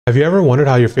Have you ever wondered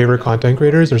how your favorite content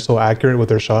creators are so accurate with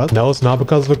their shots? No, it's not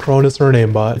because of a Cronus or an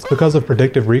aimbot, it's because of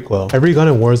predictive recoil. Every gun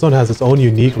in Warzone has its own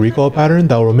unique recoil pattern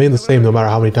that will remain the same no matter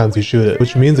how many times you shoot it,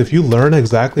 which means if you learn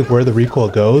exactly where the recoil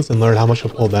goes and learn how much to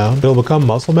pull down, it'll become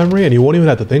muscle memory and you won't even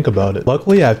have to think about it.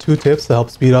 Luckily, I have 2 tips to help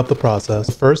speed up the process.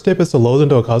 The first tip is to load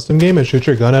into a custom game and shoot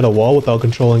your gun at a wall without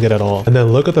controlling it at all, and then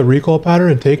look at the recoil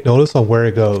pattern and take notice on where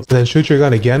it goes, and then shoot your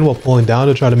gun again while pulling down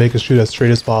to try to make it shoot as straight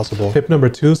as possible. Tip number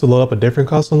 2 is to load up a different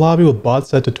custom lobby with bots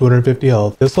set to 250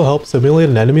 health. This will help simulate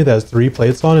an enemy that has 3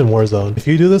 plates on in Warzone. If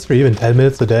you do this for even 10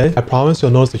 minutes a day, I promise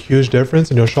you'll notice a huge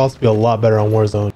difference and your shots will be a lot better on Warzone.